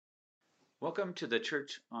Welcome to the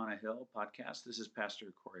Church on a Hill podcast. This is Pastor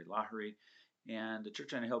Corey Lahari, and the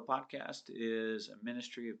Church on a Hill podcast is a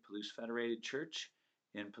ministry of Palouse Federated Church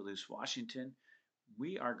in Palouse, Washington.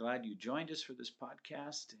 We are glad you joined us for this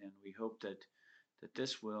podcast, and we hope that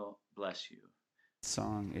this will bless you.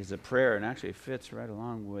 Song is a prayer, and actually fits right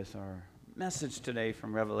along with our message today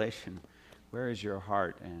from Revelation. Where is your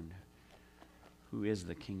heart, and who is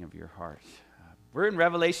the king of your heart? We're in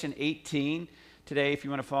Revelation 18 today. If you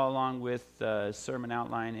want to follow along with the sermon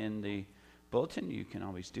outline in the bulletin, you can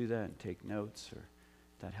always do that and take notes, or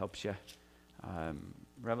if that helps you.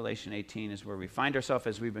 Revelation 18 is where we find ourselves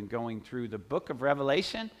as we've been going through the book of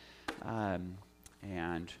Revelation,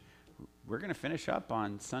 and we're going to finish up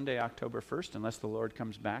on Sunday, October 1st, unless the Lord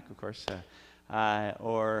comes back, of course,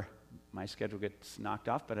 or my schedule gets knocked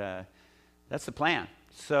off, but that's the plan.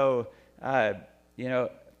 So,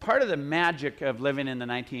 part of the magic of living in the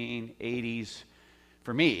 1980s,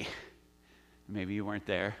 for me, maybe you weren't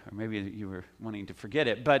there, or maybe you were wanting to forget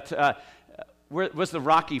it, but was the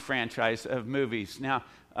Rocky franchise of movies. Now,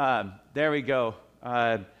 there we go.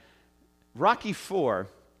 Rocky IV,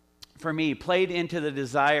 for me, played into the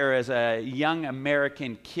desire as a young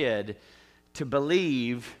American kid to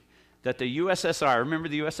believe that the USSR, remember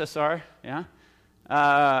the USSR? Yeah?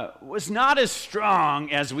 Was not as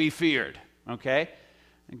strong as we feared, okay?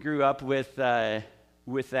 I grew up with that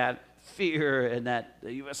fear and that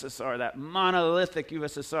the USSR, that monolithic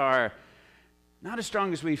USSR, not as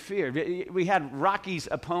strong as we feared. We had Rocky's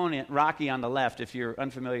opponent, Rocky on the left. If you're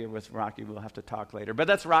unfamiliar with Rocky, we'll have to talk later. But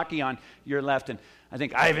that's Rocky on your left, and I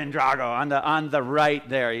think Ivan Drago on the right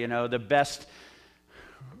there, the best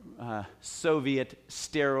Soviet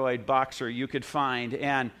steroid boxer you could find.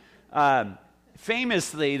 And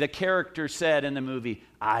famously, the character said in the movie,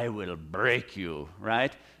 "I will break you,"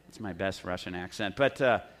 right? It's my best Russian accent.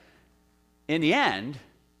 But in the end,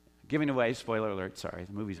 giving away, spoiler alert, sorry,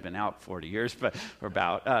 the movie's been out 40 years, but or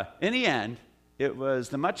about. In the end, it was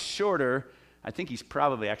the much shorter, I think he's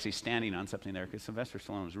probably actually standing on something there because Sylvester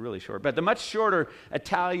Stallone was really short, but the much shorter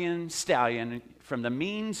Italian stallion from the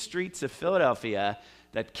mean streets of Philadelphia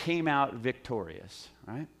that came out victorious,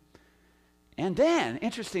 right? And then,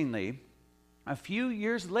 interestingly, a few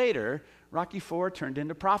years later, Rocky IV turned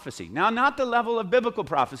into prophecy. Now, not the level of biblical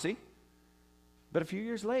prophecy, but a few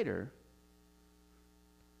years later,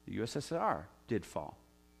 the USSR did fall,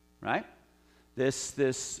 right?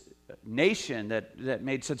 This nation that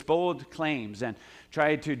made such bold claims and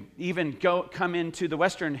tried to even come into the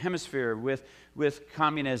Western Hemisphere with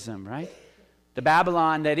communism, right? The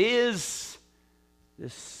Babylon that is the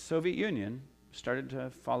Soviet Union started to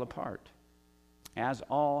fall apart, as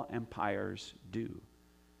all empires do.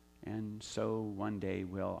 And so one day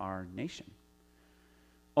will our nation.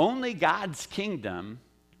 Only God's kingdom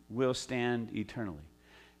will stand eternally.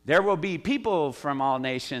 There will be people from all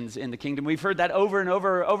nations in the kingdom. We've heard that over and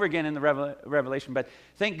over again in the Revelation, but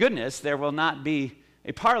thank goodness there will not be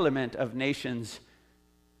a parliament of nations,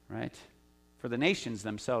 right? For the nations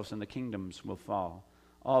themselves and the kingdoms will fall.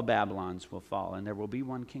 All Babylons will fall, and there will be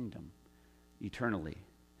one kingdom eternally,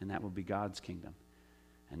 and that will be God's kingdom.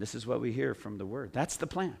 And this is what we hear from the Word. That's the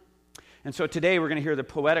plan. And so today we're going to hear the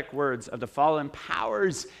poetic words of the fallen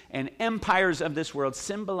powers and empires of this world,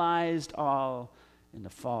 symbolized all in the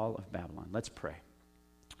fall of Babylon. Let's pray.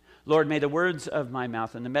 Lord, may the words of my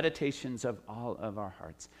mouth and the meditations of all of our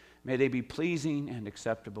hearts, may they be pleasing and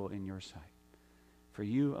acceptable in your sight. For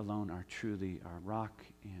you alone are truly our rock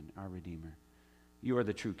and our Redeemer. You are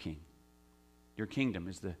the true King. Your kingdom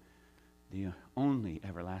is the only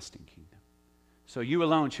everlasting kingdom. So you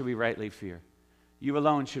alone should we rightly fear. You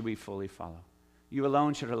alone should we fully follow. You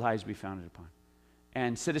alone should our lives be founded upon.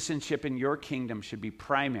 And citizenship in your kingdom should be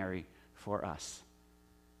primary for us.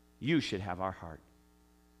 You should have our heart.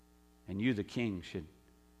 And you, the King, should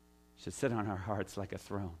sit on our hearts like a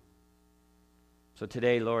throne. So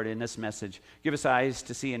today, Lord, in this message, give us eyes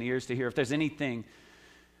to see and ears to hear. If there's anything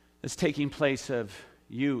that's taking place of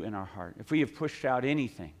you in our heart, if we have pushed out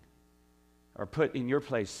anything, or put in your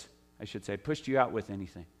place, I should say, pushed you out with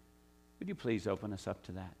anything, would you please open us up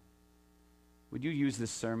to that? Would you use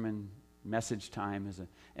this sermon message time as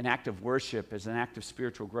an act of worship, as an act of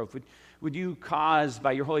spiritual growth? Would you cause,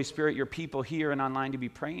 by your Holy Spirit, your people here and online to be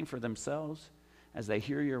praying for themselves as they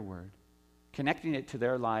hear your word, connecting it to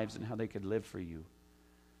their lives and how they could live for you?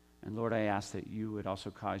 And Lord, I ask that you would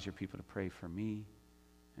also cause your people to pray for me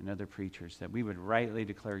and other preachers, that we would rightly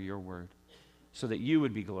declare your word, so that you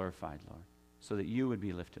would be glorified, Lord, so that you would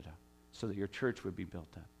be lifted up, so that your church would be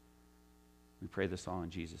built up. We pray this all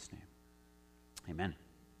in Jesus' name. Amen.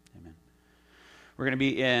 Amen. We're going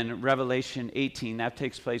to be in Revelation 18. That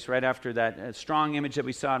takes place right after that strong image that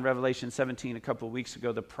we saw in Revelation 17 a couple of weeks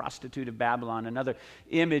ago, the prostitute of Babylon, another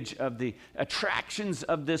image of the attractions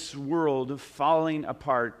of this world falling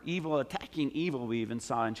apart, evil attacking evil, we even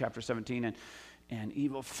saw in chapter 17, and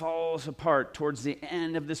evil falls apart. Towards the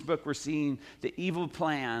end of this book, we're seeing the evil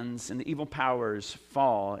plans and the evil powers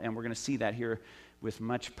fall, and we're going to see that here with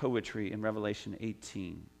much poetry in Revelation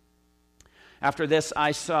 18. After this,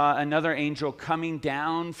 I saw another angel coming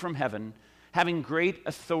down from heaven, having great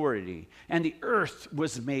authority, and the earth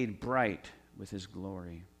was made bright with his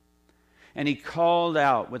glory. And he called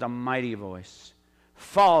out with a mighty voice,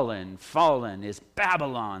 "Fallen, fallen is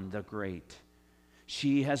Babylon the Great.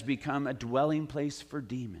 She has become a dwelling place for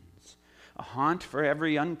demons, a haunt for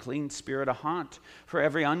every unclean spirit, a haunt for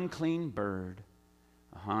every unclean bird,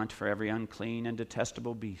 a haunt for every unclean and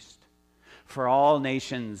detestable beast. For all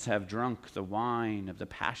nations have drunk the wine of the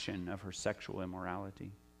passion of her sexual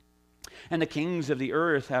immorality. And the kings of the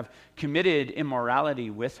earth have committed immorality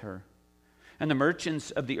with her. And the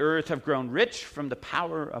merchants of the earth have grown rich from the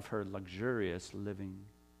power of her luxurious living."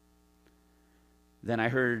 Then I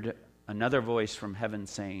heard another voice from heaven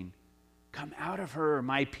saying, "Come out of her,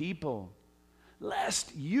 my people,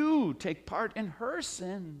 lest you take part in her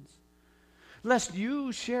sins, lest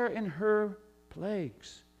you share in her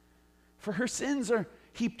plagues. For her sins are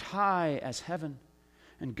heaped high as heaven,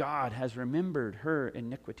 and God has remembered her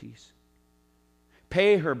iniquities.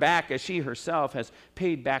 Pay her back as she herself has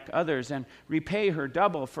paid back others, and repay her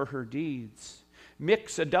double for her deeds.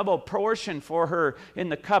 Mix a double portion for her in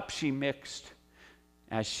the cup she mixed.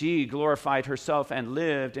 As she glorified herself and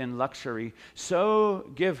lived in luxury,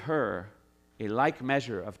 so give her a like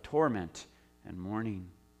measure of torment and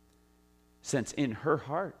mourning. Since in her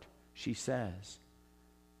heart she says,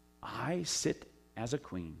 'I sit as a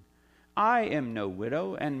queen. I am no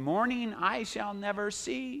widow, and mourning I shall never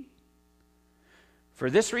see.'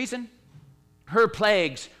 For this reason, her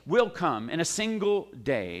plagues will come in a single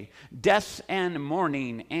day, death and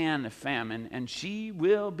mourning and famine, and she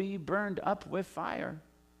will be burned up with fire.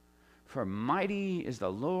 For mighty is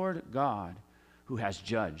the Lord God who has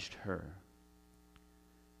judged her.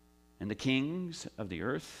 And the kings of the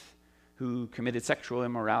earth who committed sexual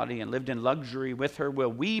immorality and lived in luxury with her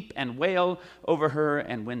will weep and wail over her,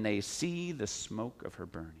 and when they see the smoke of her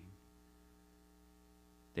burning,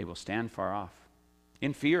 they will stand far off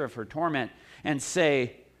in fear of her torment and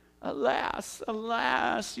say, 'Alas,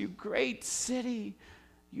 alas, you great city,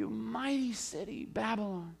 you mighty city,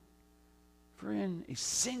 Babylon, for in a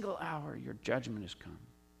single hour your judgment has come.'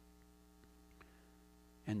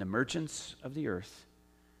 And the merchants of the earth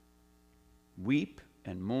weep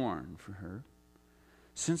and mourn for her,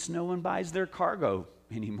 since no one buys their cargo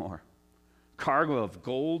anymore. Cargo of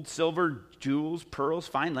gold, silver, jewels, pearls,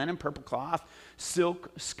 fine linen, purple cloth,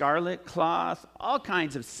 silk, scarlet cloth, all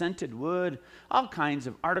kinds of scented wood, all kinds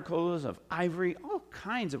of articles of ivory, all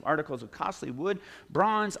kinds of articles of costly wood,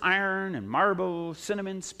 bronze, iron, and marble,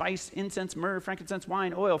 cinnamon, spice, incense, myrrh, frankincense,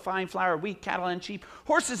 wine, oil, fine flour, wheat, cattle, and sheep,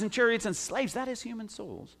 horses and chariots and slaves, that is human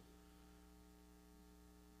souls.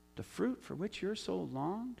 The fruit for which your soul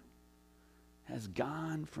longed has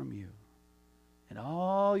gone from you, and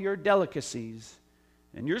all your delicacies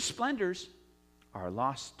and your splendors are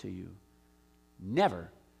lost to you,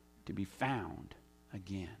 never to be found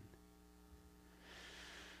again.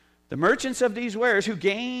 The merchants of these wares who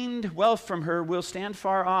gained wealth from her will stand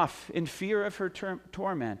far off in fear of her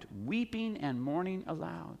torment, weeping and mourning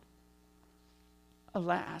aloud.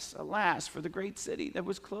 Alas, alas, for the great city that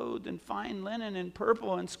was clothed in fine linen and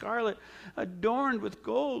purple and scarlet, adorned with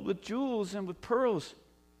gold, with jewels, and with pearls.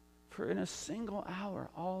 For in a single hour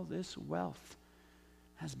all this wealth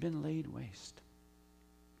has been laid waste.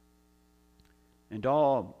 And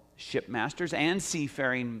all shipmasters and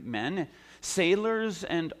seafaring men, sailors,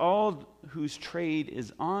 and all whose trade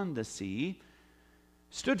is on the sea,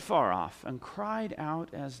 stood far off and cried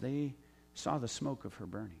out as they saw the smoke of her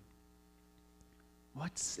burning.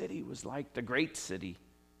 What city was like the great city?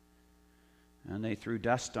 And they threw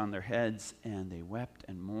dust on their heads, and they wept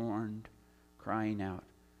and mourned, crying out,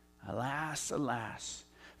 'Alas, alas,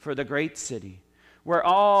 for the great city, where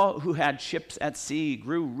all who had ships at sea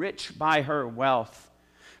grew rich by her wealth.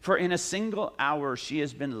 For in a single hour she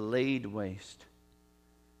has been laid waste.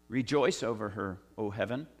 Rejoice over her, O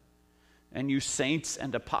heaven, and you saints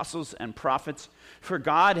and apostles and prophets, for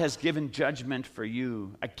God has given judgment for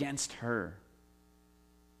you against her.'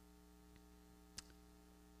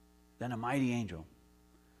 Then a mighty angel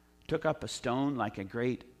took up a stone like a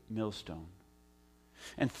great millstone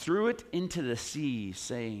and threw it into the sea,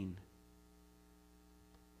 saying,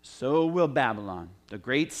 so will Babylon, the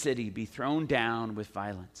great city, be thrown down with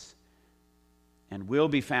violence and will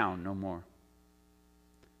be found no more.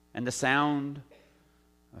 And the sound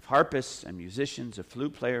of harpists and musicians, of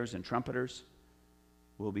flute players and trumpeters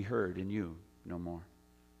will be heard in you no more.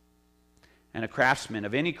 And a craftsman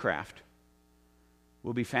of any craft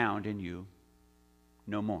will be found in you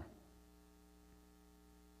no more.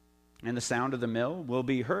 And the sound of the mill will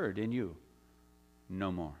be heard in you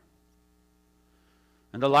no more.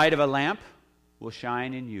 And the light of a lamp will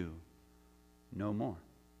shine in you no more.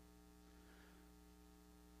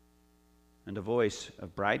 And the voice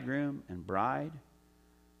of bridegroom and bride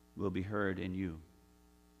will be heard in you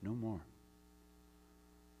no more.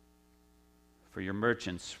 For your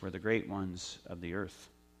merchants were the great ones of the earth,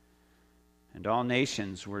 and all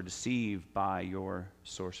nations were deceived by your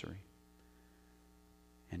sorcery.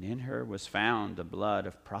 And in her was found the blood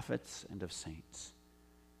of prophets and of saints,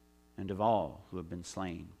 and of all who have been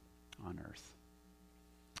slain on earth.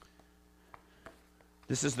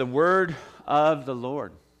 This is the word of the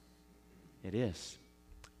Lord. It is.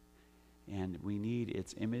 And we need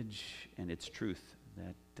its image and its truth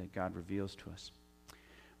that God reveals to us.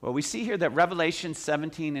 Well, we see here that Revelation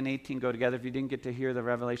 17 and 18 go together. If you didn't get to hear the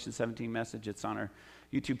Revelation 17 message, it's on our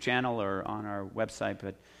YouTube channel or on our website.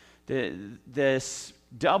 But this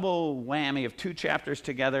double whammy of two chapters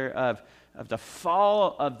together of the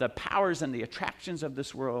fall of the powers and the attractions of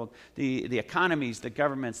this world, the economies, the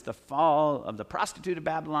governments, the fall of the prostitute of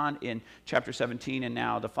Babylon in chapter 17, and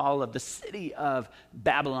now the fall of the city of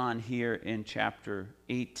Babylon here in chapter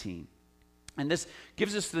 18. And this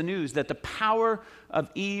gives us the news that the power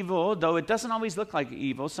of evil, though it doesn't always look like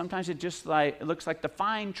evil, sometimes it looks like the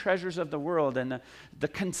fine treasures of the world and the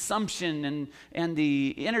consumption and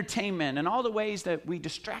the entertainment and all the ways that we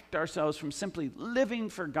distract ourselves from simply living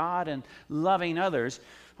for God and loving others,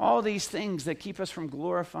 all these things that keep us from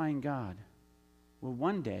glorifying God will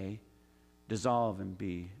one day dissolve and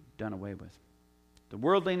be done away with. The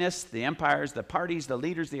worldliness, the empires, the parties, the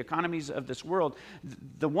leaders, the economies of this world,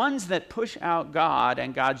 the ones that push out God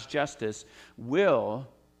and God's justice will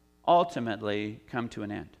ultimately come to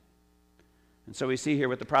an end. And so we see here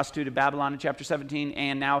with the prostitute of Babylon in chapter 17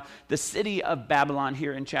 and now the city of Babylon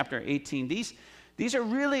here in chapter 18. These are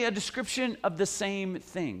really a description of the same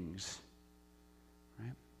things.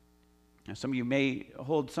 Now, some of you may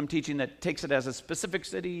hold some teaching that takes it as a specific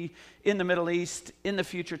city in the Middle East in the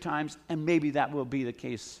future times, and maybe that will be the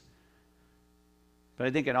case. But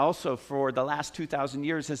I think it also, for the last 2,000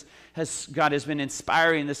 years, God has been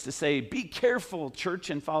inspiring this to say, be careful,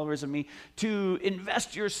 church and followers of me, to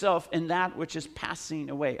invest yourself in that which is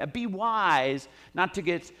passing away. Be wise not to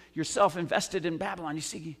get yourself invested in Babylon. You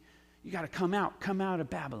see, you got to come out of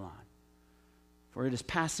Babylon, for it is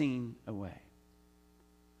passing away.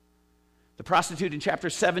 The prostitute in chapter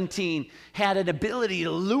 17 had an ability to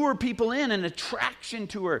lure people in, an attraction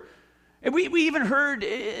to her. And we even heard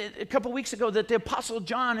a couple weeks ago that the Apostle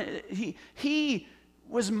John, he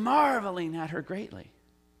was marveling at her greatly,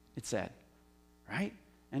 it said, right?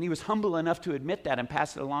 And he was humble enough to admit that and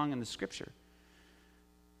pass it along in the Scripture.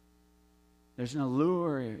 There's an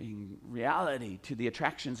alluring reality to the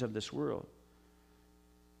attractions of this world.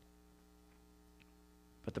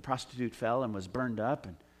 But the prostitute fell and was burned up,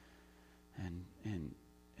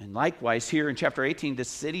 and likewise here in chapter 18, the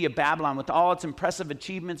city of Babylon, with all its impressive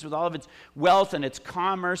achievements, with all of its wealth and its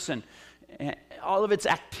commerce and all of its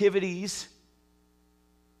activities,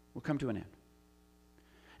 will come to an end.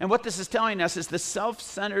 And what this is telling us is the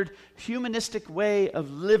self-centered, humanistic way of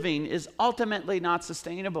living is ultimately not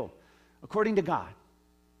sustainable, according to God.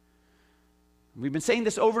 We've been saying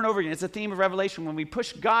this over and over again. It's a theme of Revelation. When we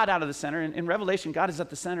push God out of the center, in Revelation, God is at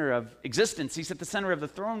the center of existence. He's at the center of the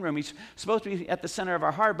throne room. He's supposed to be at the center of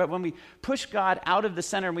our heart. But when we push God out of the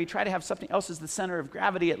center and we try to have something else as the center of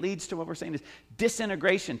gravity, it leads to what we're saying is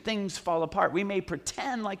disintegration. Things fall apart. We may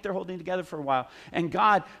pretend like they're holding together for a while, and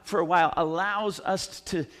God, for a while, allows us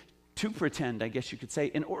to pretend, I guess you could say,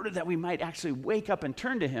 in order that we might actually wake up and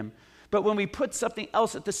turn to Him. But when we put something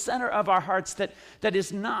else at the center of our hearts that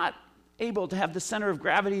is not able to have the center of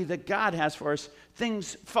gravity that God has for us,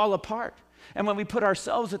 things fall apart. And when we put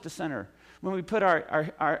ourselves at the center, when we put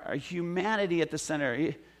our humanity at the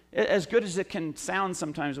center, as good as it can sound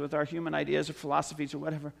sometimes with our human ideas or philosophies or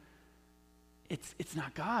whatever, it's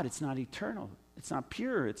not God, it's not eternal, it's not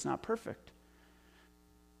pure, it's not perfect.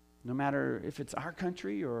 No matter if it's our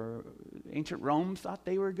country or ancient Rome thought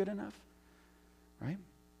they were good enough, right?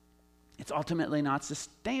 It's ultimately not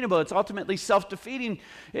sustainable. It's ultimately self-defeating.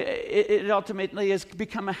 It ultimately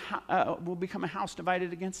will become a house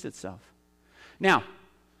divided against itself. Now,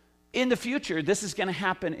 in the future, this is going to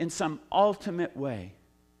happen in some ultimate way.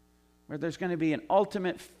 where there's going to be an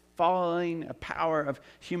ultimate falling power of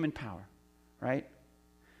human power, right?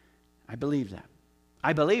 I believe that.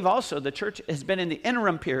 I believe also the church has been in the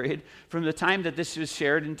interim period from the time that this was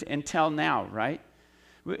shared until now, right?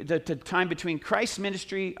 The time between Christ's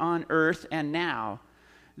ministry on earth and now.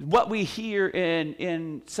 What we hear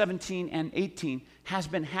in 17 and 18 has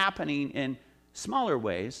been happening in smaller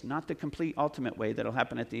ways, not the complete ultimate way that'll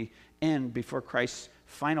happen at the end before Christ's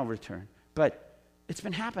final return. But it's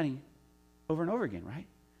been happening over and over again, right?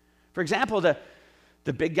 For example, the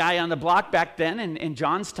big guy on the block back then in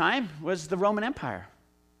John's time was the Roman Empire.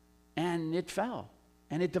 And it fell,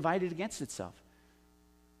 and it divided against itself.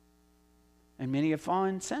 And many have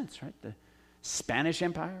fallen since, right? The Spanish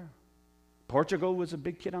Empire. Portugal was a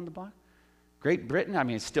big kid on the block. Great Britain, I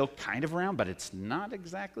mean, it's still kind of around, but it's not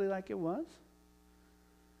exactly like it was.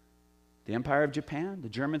 The Empire of Japan, the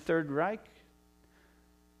German Third Reich,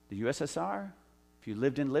 the USSR. If you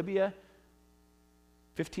lived in Libya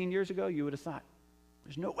 15 years ago, you would have thought,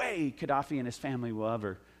 there's no way Gaddafi and his family will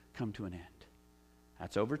ever come to an end.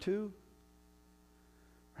 That's over too,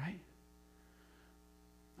 right?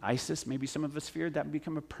 ISIS, maybe some of us feared that would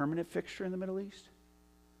become a permanent fixture in the Middle East.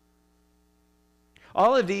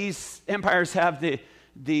 All of these empires have the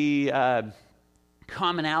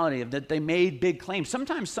commonality of that they made big claims.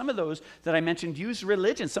 Sometimes some of those that I mentioned use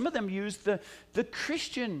religion. Some of them use the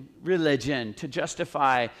Christian religion to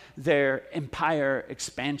justify their empire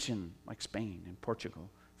expansion, like Spain and Portugal,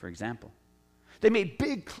 for example. They made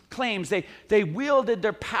big claims. They wielded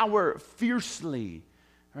their power fiercely,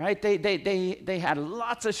 right? They had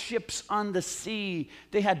lots of ships on the sea.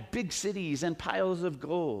 They had big cities and piles of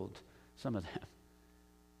gold. Some of them.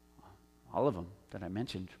 All of them that I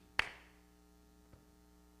mentioned.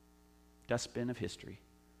 Dustbin of history.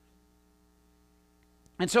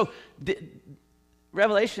 And so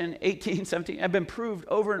Revelation 18, 17 have been proved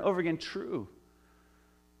over and over again true.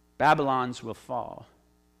 Babylon's will fall.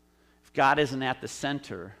 If God isn't at the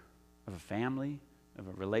center of a family, of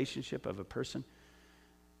a relationship, of a person,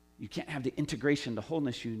 you can't have the integration, the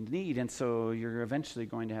wholeness you need, and so you're eventually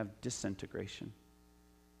going to have disintegration.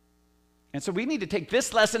 And so we need to take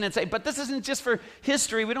this lesson and say, but this isn't just for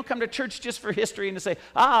history. We don't come to church just for history and to say,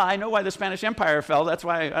 I know why the Spanish Empire fell. That's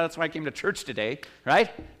why I came to church today, right?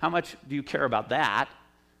 How much do you care about that?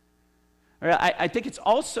 I think it's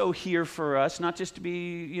also here for us, not just to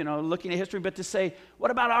be, looking at history, but to say, what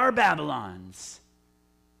about our Babylons?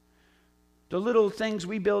 The little things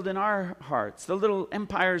we build in our hearts, the little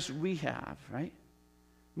empires we have, right?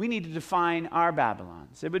 We need to define our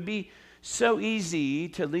Babylons. It would be so easy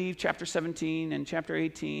to leave chapter 17 and chapter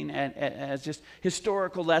 18 as just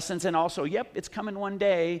historical lessons, and also, it's coming one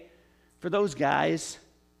day for those guys,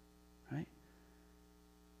 right?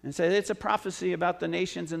 And say it's a prophecy about the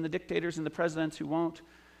nations and the dictators and the presidents who won't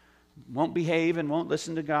behave and won't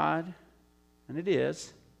listen to God, and it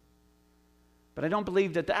is. But I don't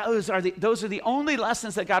believe that those are the only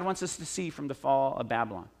lessons that God wants us to see from the fall of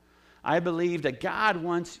Babylon. I believe that God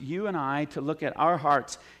wants you and I to look at our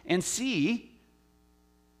hearts and see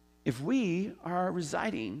if we are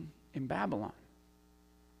residing in Babylon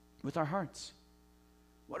with our hearts.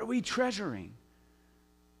 What are we treasuring?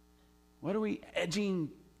 What are we edging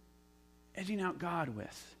out God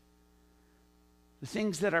with? The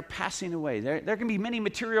things that are passing away. There can be many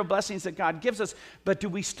material blessings that God gives us, but do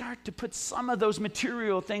we start to put some of those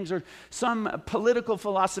material things or some political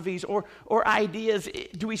philosophies or ideas,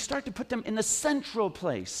 do we start to put them in the central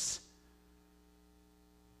place?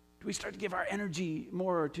 Do we start to give our energy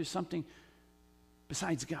more to something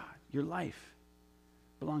besides God? Your life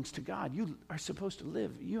belongs to God. You are supposed to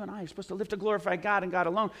live. You and I are supposed to live to glorify God and God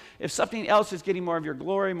alone. If something else is getting more of your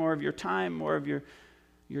glory, more of your time, more of your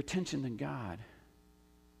attention than God,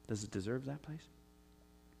 does it deserve that place?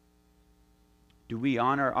 Do we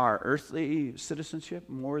honor our earthly citizenship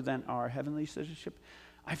more than our heavenly citizenship?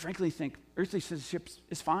 I frankly think earthly citizenship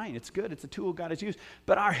is fine. It's good. It's a tool God has used.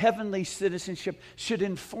 But our heavenly citizenship should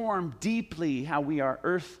inform deeply how we are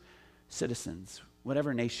earth citizens,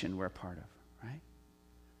 whatever nation we're a part of, right?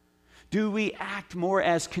 Do we act more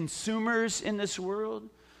as consumers in this world?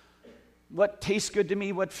 What tastes good to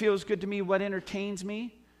me? What feels good to me? What entertains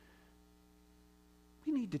me?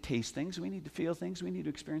 We need to taste things, we need to feel things, we need to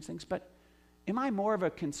experience things, but am I more of a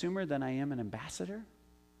consumer than I am an ambassador?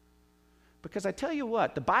 Because I tell you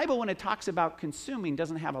what, the Bible, when it talks about consuming,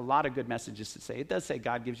 doesn't have a lot of good messages to say. It does say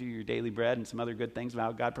God gives you your daily bread and some other good things about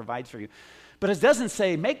how God provides for you. But it doesn't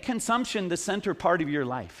say make consumption the center part of your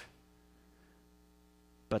life.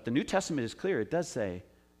 But the New Testament is clear. It does say,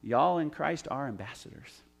 y'all in Christ are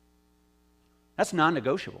ambassadors. That's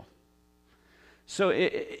non-negotiable. So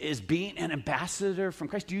is being an ambassador from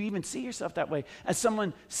Christ, do you even see yourself that way? As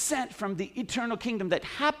someone sent from the eternal kingdom that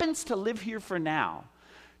happens to live here for now,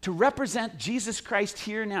 to represent Jesus Christ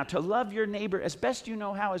here now, to love your neighbor as best you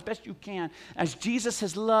know how, as best you can, as Jesus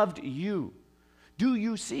has loved you. Do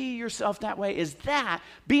you see yourself that way? Is that,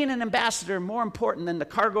 being an ambassador, more important than the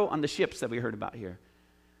cargo on the ships that we heard about here?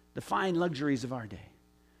 The fine luxuries of our day.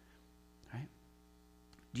 Right?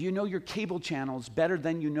 Do you know your cable channels better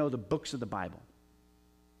than you know the books of the Bible?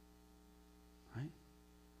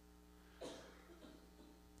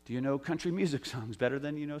 Do you know country music songs better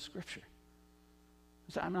than you know Scripture?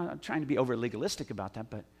 So I'm not trying to be over legalistic about that,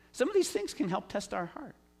 but some of these things can help test our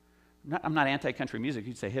heart. I'm not anti-country music.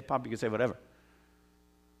 You could say hip-hop, you could say whatever.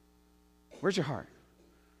 Where's your heart?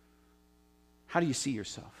 How do you see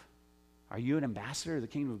yourself? Are you an ambassador of the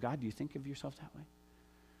kingdom of God? Do you think of yourself that way?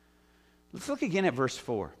 Let's look again at verse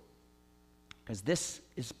 4, because this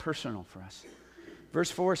is personal for us.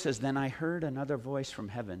 Verse 4 says, "Then I heard another voice from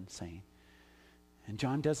heaven saying," and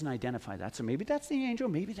John doesn't identify that. So maybe that's the angel.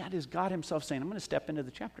 Maybe that is God himself saying, I'm going to step into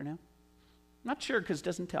the chapter now. I'm not sure because it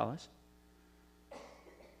doesn't tell us.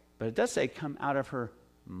 But it does say, come out of her,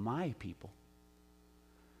 my people,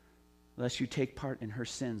 lest you take part in her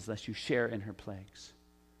sins, lest you share in her plagues.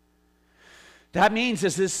 That means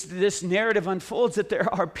as this narrative unfolds that there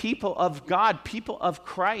are people of God, people of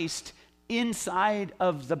Christ inside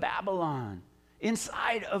of the Babylon,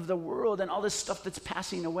 inside of the world, and all this stuff that's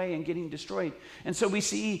passing away and getting destroyed. And so we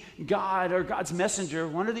see God or God's messenger,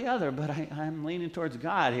 one or the other, but I'm leaning towards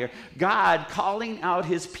God here. God calling out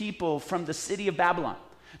his people from the city of Babylon.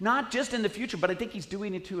 Not just in the future, but I think he's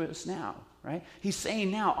doing it to us now, right? He's saying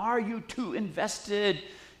now, are you too invested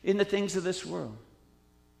in the things of this world?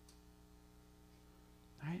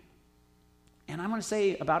 Right? And I'm going to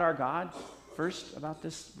say about our God, first, about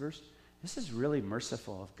this verse, this is really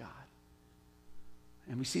merciful of God.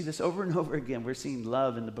 And we see this over and over again. We're seeing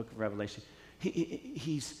love in the book of Revelation.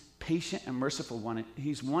 He's patient and merciful.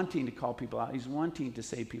 He's wanting to call people out. He's wanting to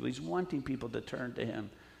save people. He's wanting people to turn to him.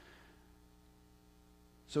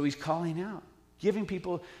 So he's calling out, giving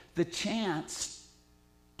people the chance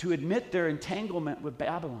to admit their entanglement with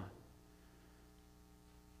Babylon.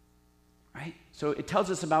 Right? So it tells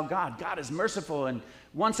us about God. God is merciful and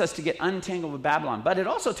wants us to get untangled with Babylon. But it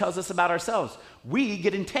also tells us about ourselves. We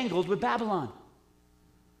get entangled with Babylon.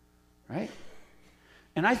 Right?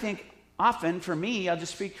 And I think often, for me, I'll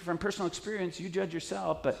just speak from personal experience, you judge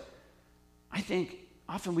yourself, but I think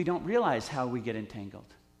often we don't realize how we get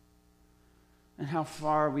entangled and how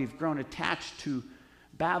far we've grown attached to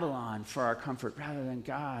Babylon for our comfort rather than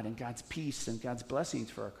God and God's peace and God's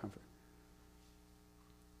blessings for our comfort.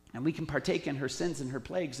 And we can partake in her sins and her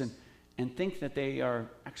plagues and think that they are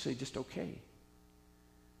actually just okay,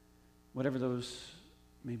 whatever those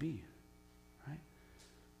may be.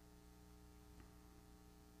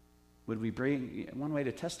 Would we bring, one way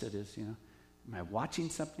to test it is, am I watching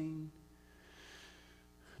something,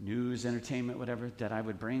 news, entertainment, whatever, that I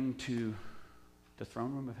would bring to the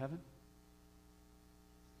throne room of heaven?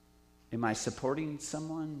 Am I supporting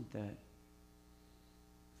someone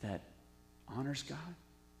that honors God?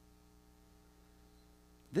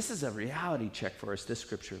 This is a reality check for us, this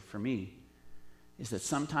scripture, for me, is that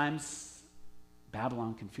sometimes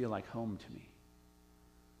Babylon can feel like home to me.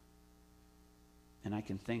 And I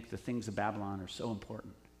can think the things of Babylon are so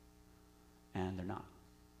important, and they're not.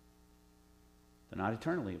 They're not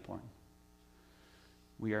eternally important.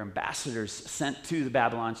 We are ambassadors sent to the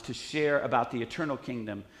Babylons to share about the eternal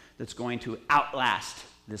kingdom that's going to outlast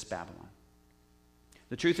this Babylon.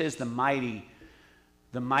 The truth is the mighty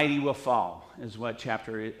will fall, is what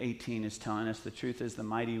chapter 18 is telling us. The truth is the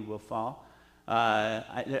mighty will fall.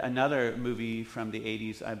 Another movie from the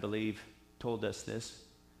 80s, I believe, told us this.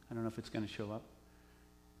 I don't know if it's going to show up.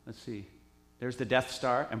 Let's see. There's the Death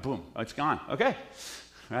Star, and boom, it's gone. Okay,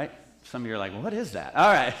 right? Some of you are like, well, what is that?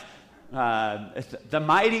 All right. The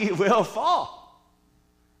mighty will fall,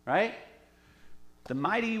 right? The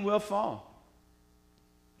mighty will fall.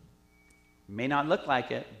 May not look like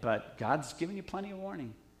it, but God's given you plenty of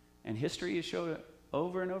warning, and history has showed it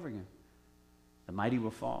over and over again. The mighty will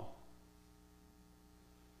fall.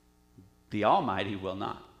 The almighty will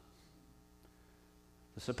not.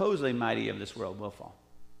 The supposedly mighty of this world will fall.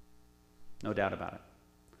 No doubt about it.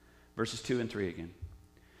 Verses 2 and 3 again.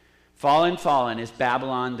 Fallen, fallen is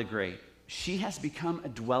Babylon the Great. She has become a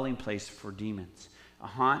dwelling place for demons, a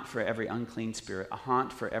haunt for every unclean spirit, a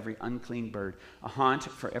haunt for every unclean bird, a haunt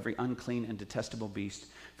for every unclean and detestable beast,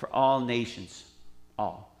 for all nations,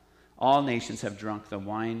 all All nations have drunk the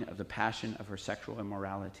wine of the passion of her sexual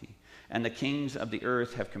immorality. And the kings of the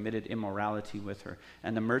earth have committed immorality with her.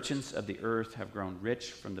 And the merchants of the earth have grown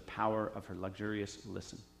rich from the power of her luxurious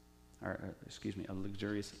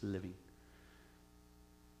luxurious living.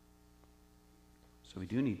 So we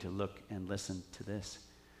do need to look and listen to this.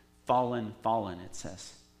 Fallen, fallen, it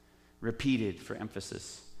says. Repeated for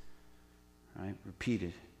emphasis. Right?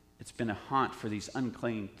 Repeated. It's been a haunt for these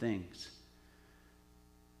unclean things.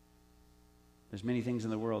 There's many things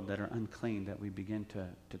in the world that are unclean that we begin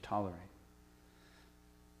to tolerate.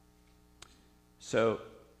 So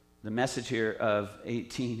the message here of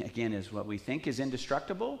 18, again, is what we think is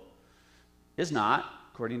indestructible is not,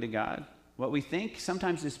 according to God. What we think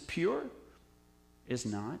sometimes is pure is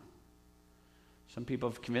not. Some people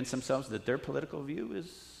have convinced themselves that their political view is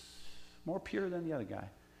more pure than the other guy.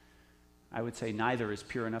 I would say neither is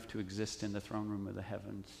pure enough to exist in the throne room of the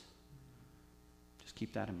heavens. Just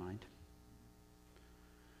keep that in mind.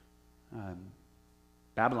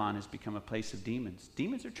 Babylon has become a place of demons.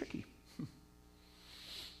 Demons are tricky.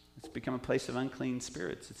 It's become a place of unclean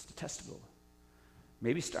spirits. It's detestable.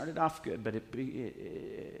 Maybe started off good, but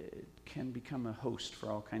it can become a host for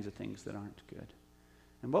all kinds of things that aren't good.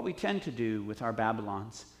 And what we tend to do with our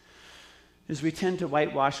Babylons is we tend to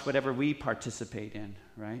whitewash whatever we participate in,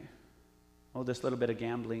 right? Oh, this little bit of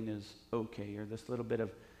gambling is okay, or this little bit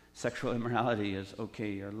of sexual immorality is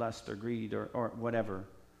okay, or lust or greed or whatever.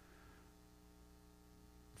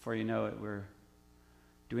 Before you know it, we're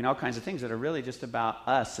doing all kinds of things that are really just about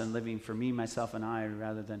us and living for me, myself, and I,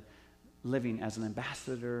 rather than living as an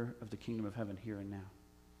ambassador of the kingdom of heaven here and now.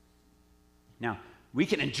 Now, we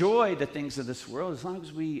can enjoy the things of this world as long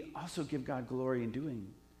as we also give God glory in doing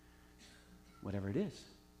whatever it is,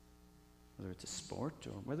 whether it's a sport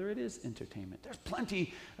or whether it is entertainment. There's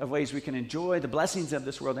plenty of ways we can enjoy the blessings of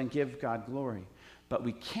this world and give God glory, but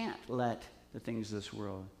we can't let the things of this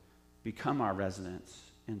world become our residence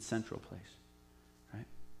and central place, right?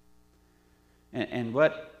 And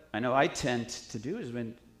what I know I tend to do is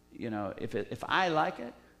when, if I like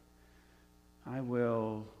it, I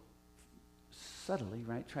will subtly,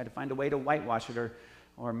 right, try to find a way to whitewash it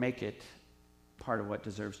or make it part of what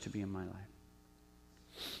deserves to be in my life.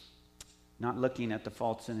 Not looking at the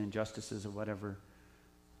faults and injustices of whatever,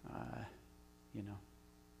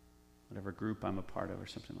 whatever group I'm a part of or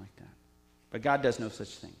something like that. But God does no such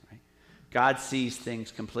thing, right? God sees things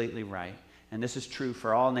completely right. And this is true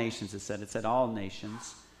for all nations, it said all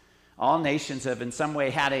nations. All nations have in some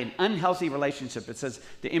way had an unhealthy relationship. It says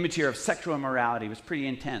the image here of sexual immorality was pretty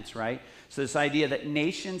intense, right? So this idea that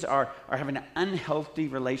nations are having an unhealthy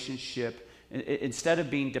relationship. Instead of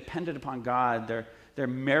being dependent upon God, they're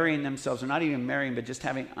marrying themselves, or not even marrying, but just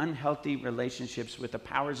having unhealthy relationships with the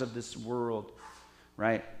powers of this world,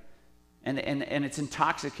 right? And it's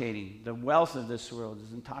intoxicating. The wealth of this world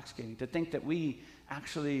is intoxicating. To think that we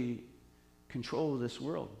actually control this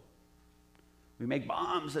world. We make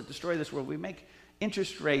bombs that destroy this world. We make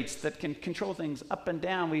interest rates that can control things up and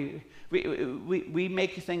down. We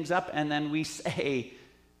make things up, and then we say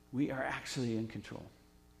we are actually in control.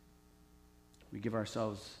 We give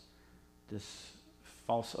ourselves this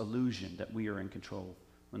false illusion that we are in control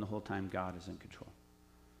when the whole time God is in control.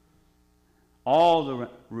 All the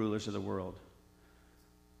rulers of the world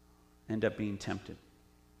end up being tempted.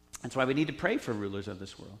 That's why we need to pray for rulers of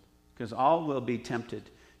this world, because all will be tempted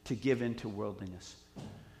to give into worldliness.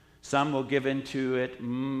 Some will give into it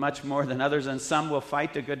much more than others, and some will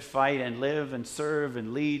fight the good fight and live and serve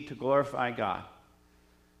and lead to glorify God.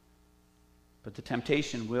 But the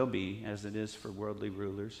temptation will be, as it is for worldly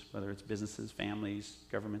rulers, whether it's businesses, families,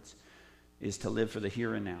 governments, is to live for the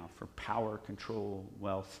here and now, for power, control,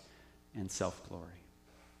 wealth, and self-glory.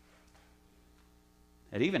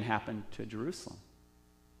 It even happened to Jerusalem.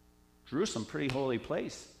 Jerusalem, pretty holy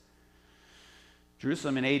place.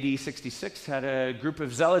 Jerusalem in AD 66 had a group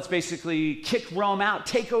of zealots basically kick Rome out,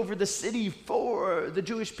 take over the city for the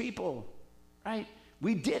Jewish people, right?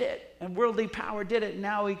 We did it, and worldly power did it. And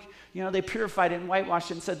now they purified it and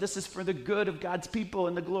whitewashed it and said, this is for the good of God's people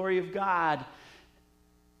and the glory of God.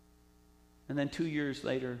 And then 2 years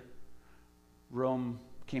later, Rome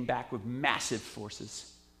came back with massive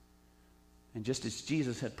forces. And just as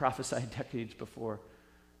Jesus had prophesied decades before,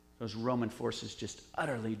 those Roman forces just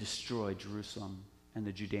utterly destroyed Jerusalem and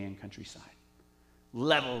the Judean countryside,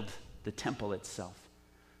 leveled the temple itself,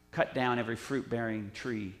 cut down every fruit-bearing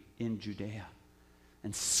tree in Judea,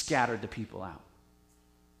 and scattered the people out.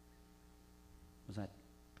 Was that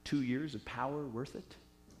 2 years of power worth it?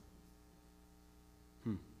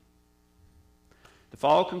 The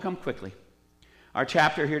fall can come quickly. Our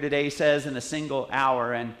chapter here today says in a single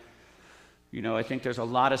hour, and I think there's a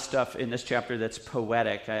lot of stuff in this chapter that's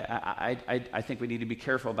poetic. I think we need to be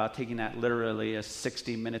careful about taking that literally as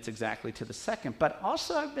 60 minutes exactly to the second. But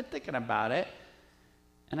also, I've been thinking about it,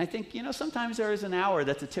 and I think, sometimes there is an hour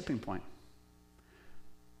that's a tipping point.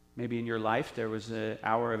 Maybe in your life there was an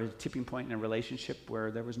hour of a tipping point in a relationship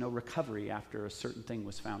where there was no recovery after a certain thing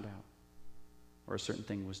was found out or a certain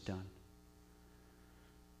thing was done.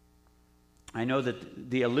 I know that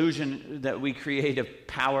the illusion that we create of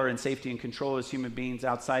power and safety and control as human beings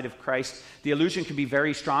outside of Christ, the illusion can be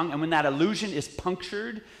very strong. And when that illusion is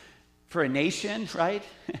punctured for a nation, right?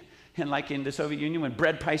 And like in the Soviet Union, when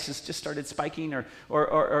bread prices just started spiking,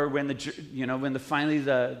 or when finally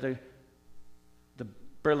the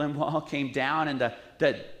Berlin Wall came down, and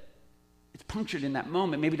it's punctured in that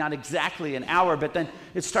moment. Maybe not exactly an hour, but then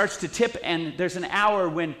it starts to tip, and there's an hour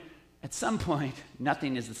when, at some point,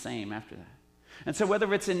 nothing is the same after that. And so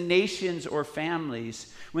whether it's in nations or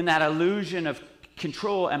families, when that illusion of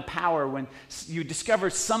control and power, when you discover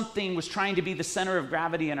something was trying to be the center of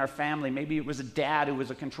gravity in our family, maybe it was a dad who was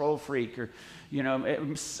a control freak, or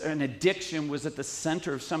an addiction was at the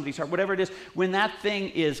center of somebody's heart, whatever it is, when that thing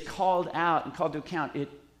is called out and called to account, it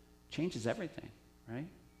changes everything, right?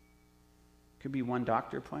 It could be one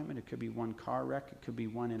doctor appointment, it could be one car wreck, it could be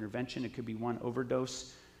one intervention, it could be one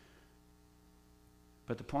overdose.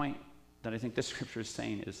 But the point that I think this scripture is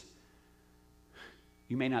saying is,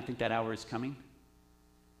 you may not think that hour is coming.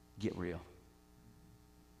 Get real.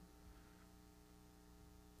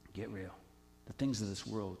 Get real. The things of this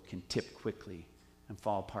world can tip quickly and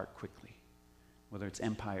fall apart quickly, whether it's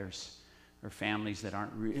empires or families that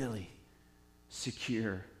aren't really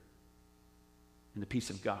secure in the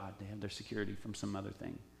peace of God. They have their security from some other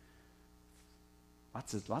thing.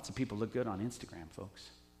 Lots of people look good on Instagram,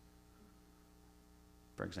 folks,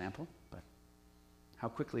 for example, but how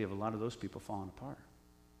quickly have a lot of those people fallen apart?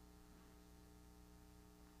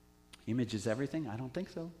 Image is everything? I don't think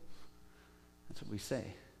so. That's what we say.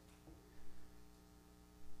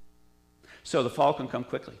 So the fall can come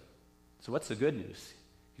quickly. So what's the good news?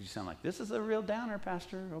 You sound like, this is a real downer,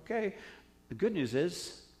 Pastor. Okay. The good news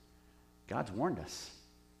is God's warned us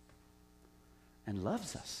and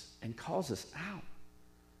loves us and calls us out.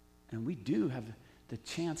 And we do have the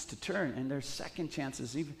chance to turn. And there's second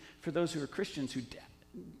chances, even for those who are Christians who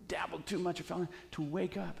dabbled too much or fell in, to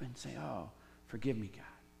wake up and say, oh, forgive me, God.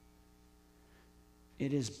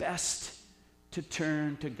 It is best to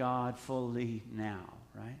turn to God fully now,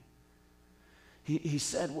 right? He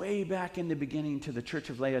said way back in the beginning to the church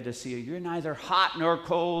of Laodicea, you're neither hot nor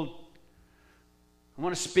cold. I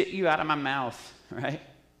want to spit you out of my mouth, right?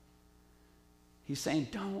 He's saying,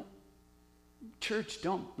 don't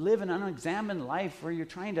live an unexamined life where you're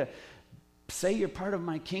trying to say you're part of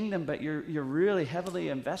my kingdom, but you're really heavily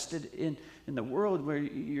invested in the world, where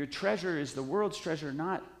your treasure is the world's treasure,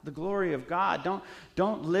 not the glory of God.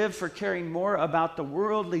 Don't live for caring more about the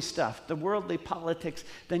worldly stuff, the worldly politics,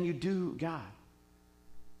 than you do God.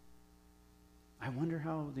 I wonder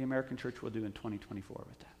how the American church will do in 2024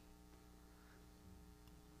 with that.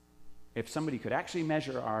 If somebody could actually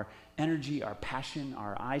measure our energy, our passion,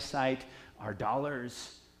 our eyesight, our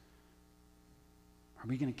dollars, are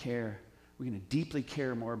we going to care? Are we going to deeply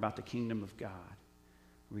care more about the kingdom of God?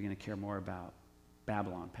 Are we going to care more about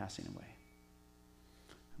Babylon passing away?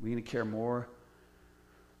 Are we going to care more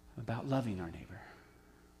about loving our neighbor?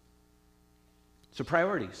 So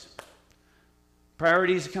priorities.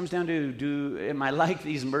 Priorities, it comes down to, am I like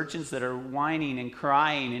these merchants that are whining and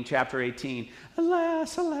crying in chapter 18?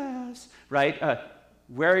 Alas, alas, right?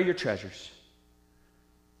 Where are your treasures?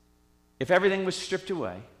 If everything was stripped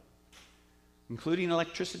away, including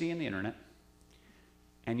electricity and the internet,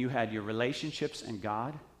 and you had your relationships and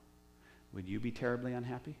God, would you be terribly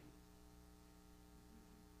unhappy?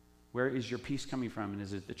 Where is your peace coming from? And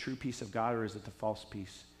is it the true peace of God, or is it the false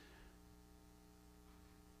peace?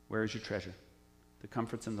 Where is your treasure? The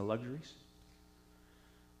comforts and the luxuries?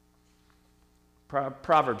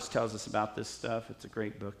 Proverbs tells us about this stuff. It's a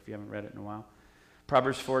great book if you haven't read it in a while.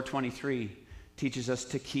 Proverbs 4:23 teaches us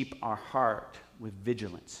to keep our heart with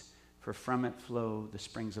vigilance, for from it flow the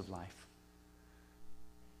springs of life.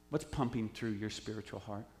 What's pumping through your spiritual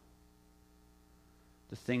heart?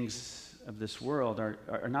 The things of this world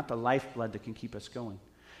are not the lifeblood that can keep us going.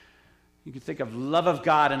 You can think of love of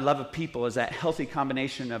God and love of people as that healthy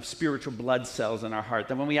combination of spiritual blood cells in our heart.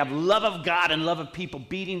 That when we have love of God and love of people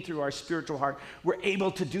beating through our spiritual heart, we're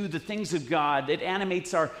able to do the things of God. It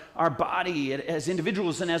animates our body as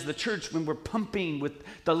individuals and as the church when we're pumping with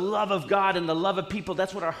the love of God and the love of people.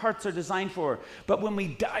 That's what our hearts are designed for. But when we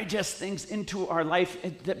digest things into our life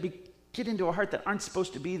that get into a heart that aren't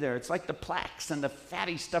supposed to be there. It's like the plaques and the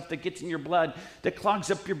fatty stuff that gets in your blood, that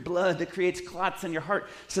clogs up your blood, that creates clots in your heart.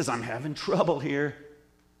 It says, I'm having trouble here.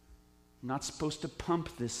 I'm not supposed to pump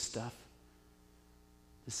this stuff,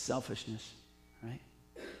 this selfishness, right?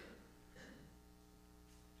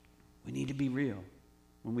 We need to be real.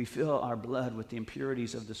 When we fill our blood with the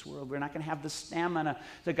impurities of this world, we're not going to have the stamina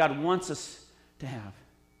that God wants us to have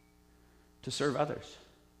to serve others.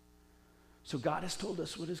 So God has told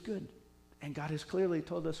us what is good, and God has clearly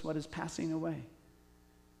told us what is passing away.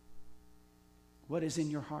 What is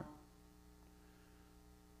in your heart?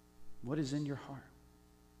 What is in your heart?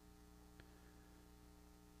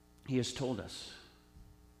 He has told us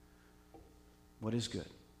what is good.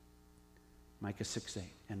 Micah 6:8.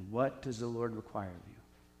 And what does the Lord require of you?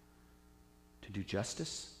 To do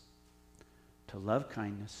justice, to love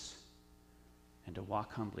kindness, and to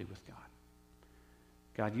walk humbly with God.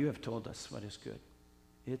 God, you have told us what is good.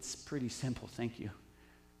 It's pretty simple, thank you,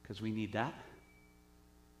 because we need that.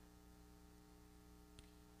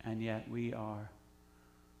 And yet we are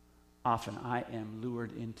often, I am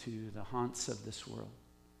lured into the haunts of this world,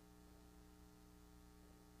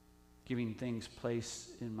 giving things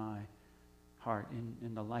place in my heart,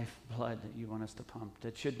 in the lifeblood that you want us to pump,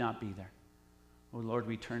 that should not be there. Oh Lord,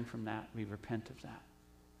 we turn from that. We repent of that.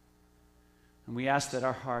 And we ask that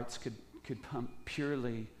our hearts could pump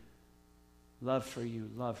purely love for you,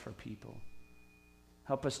 love for people.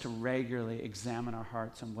 Help us to regularly examine our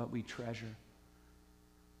hearts and what we treasure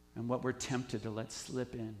and what we're tempted to let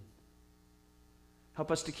slip in.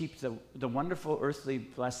 Help us to keep the wonderful earthly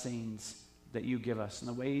blessings that you give us and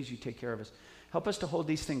the ways you take care of us. Help us to hold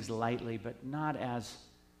these things lightly, but not as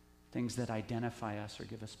things that identify us or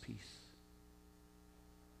give us peace.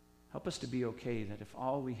 Help us to be okay that if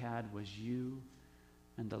all we had was you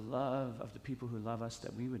and the love of the people who love us,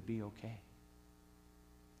 that we would be okay.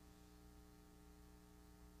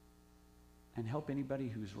 And help anybody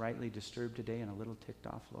who's rightly disturbed today and a little ticked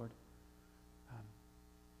off, Lord.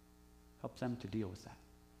 Help them to deal with that.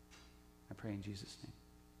 I pray in Jesus' name.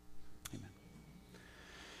 Amen.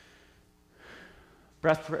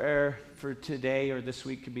 Breath prayer for today or this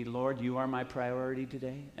week could be, Lord, you are my priority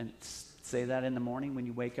today. And say that in the morning when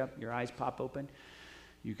you wake up, your eyes pop open.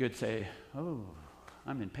 You could say, oh,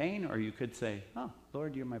 I'm in pain. Or you could say, oh,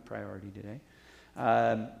 Lord, you're my priority today.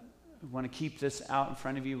 I want to keep this out in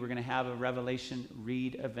front of you. We're going to have a Revelation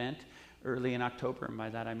Read event early in October. And by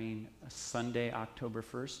that I mean Sunday, October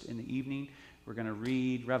 1st in the evening. We're going to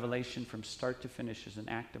read Revelation from start to finish as an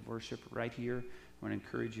act of worship right here. I want to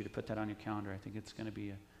encourage you to put that on your calendar. I think it's going to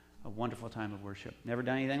be a wonderful time of worship. Never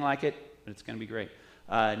done anything like it, but it's going to be great.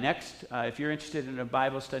 Next, if you're interested in a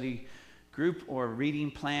Bible study group or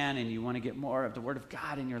reading plan and you want to get more of the Word of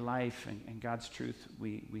God in your life and God's truth,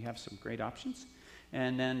 we have some great options.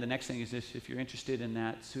 And then the next thing is this: if you're interested in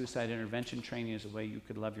that suicide intervention training as a way you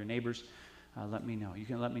could love your neighbors, let me know. You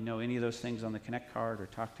can let me know any of those things on the Connect card or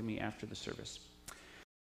talk to me after the service.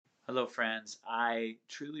 Hello, friends. I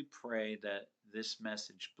truly pray that this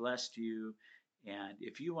message blessed you. And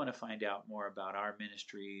if you want to find out more about our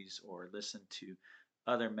ministries or listen to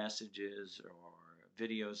other messages or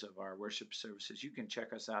videos of our worship services, you can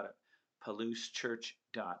check us out at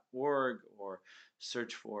PalouseChurch.org or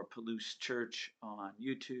search for Palouse Church on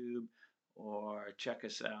YouTube, or check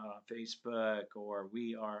us out on Facebook, or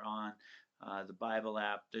we are on the Bible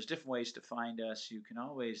app. There's different ways to find us. You can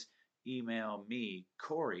always email me,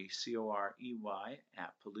 Corey, C-O-R-E-Y,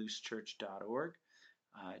 at PalouseChurch.org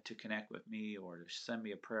to connect with me or to send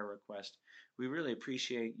me a prayer request. We really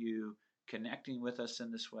appreciate you connecting with us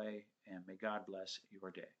in this way, and may God bless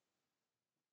your day.